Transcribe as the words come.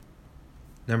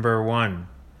Number 1.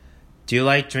 Do you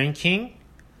like drinking?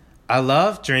 I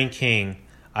love drinking.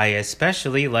 I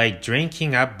especially like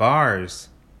drinking at bars.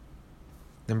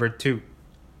 Number 2.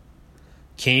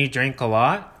 Can you drink a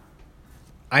lot?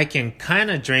 I can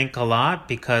kinda drink a lot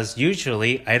because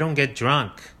usually I don't get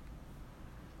drunk.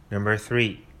 Number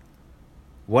 3.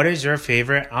 What is your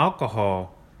favorite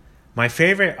alcohol? My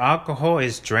favorite alcohol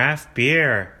is draft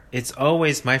beer. It's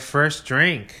always my first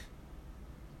drink.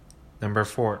 Number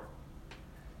 4.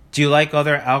 Do you like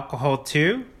other alcohol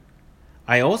too?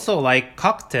 I also like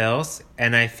cocktails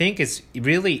and I think it's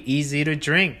really easy to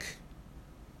drink.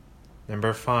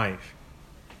 Number 5.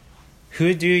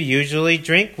 Who do you usually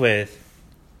drink with?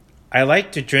 I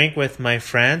like to drink with my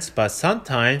friends, but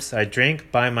sometimes I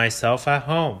drink by myself at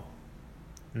home.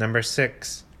 Number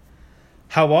 6.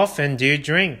 How often do you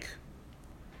drink?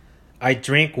 I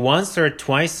drink once or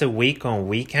twice a week on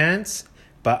weekends,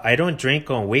 but I don't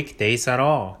drink on weekdays at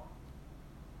all.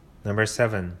 Number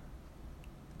 7.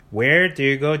 Where do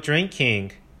you go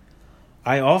drinking?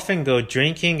 I often go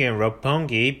drinking in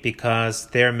Roppongi because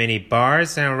there are many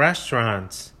bars and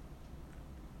restaurants.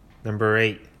 Number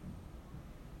 8.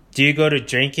 Do you go to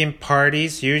drinking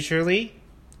parties usually?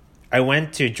 I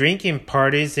went to drinking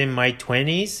parties in my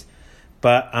 20s,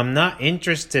 but I'm not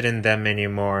interested in them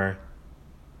anymore.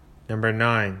 Number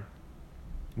 9.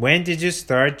 When did you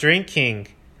start drinking?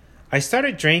 I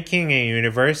started drinking in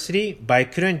university, but I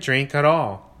couldn't drink at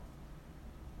all.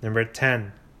 Number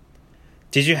 10.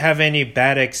 Did you have any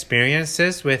bad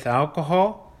experiences with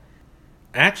alcohol?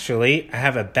 Actually, I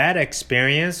have a bad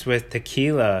experience with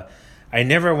tequila. I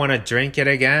never want to drink it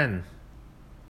again.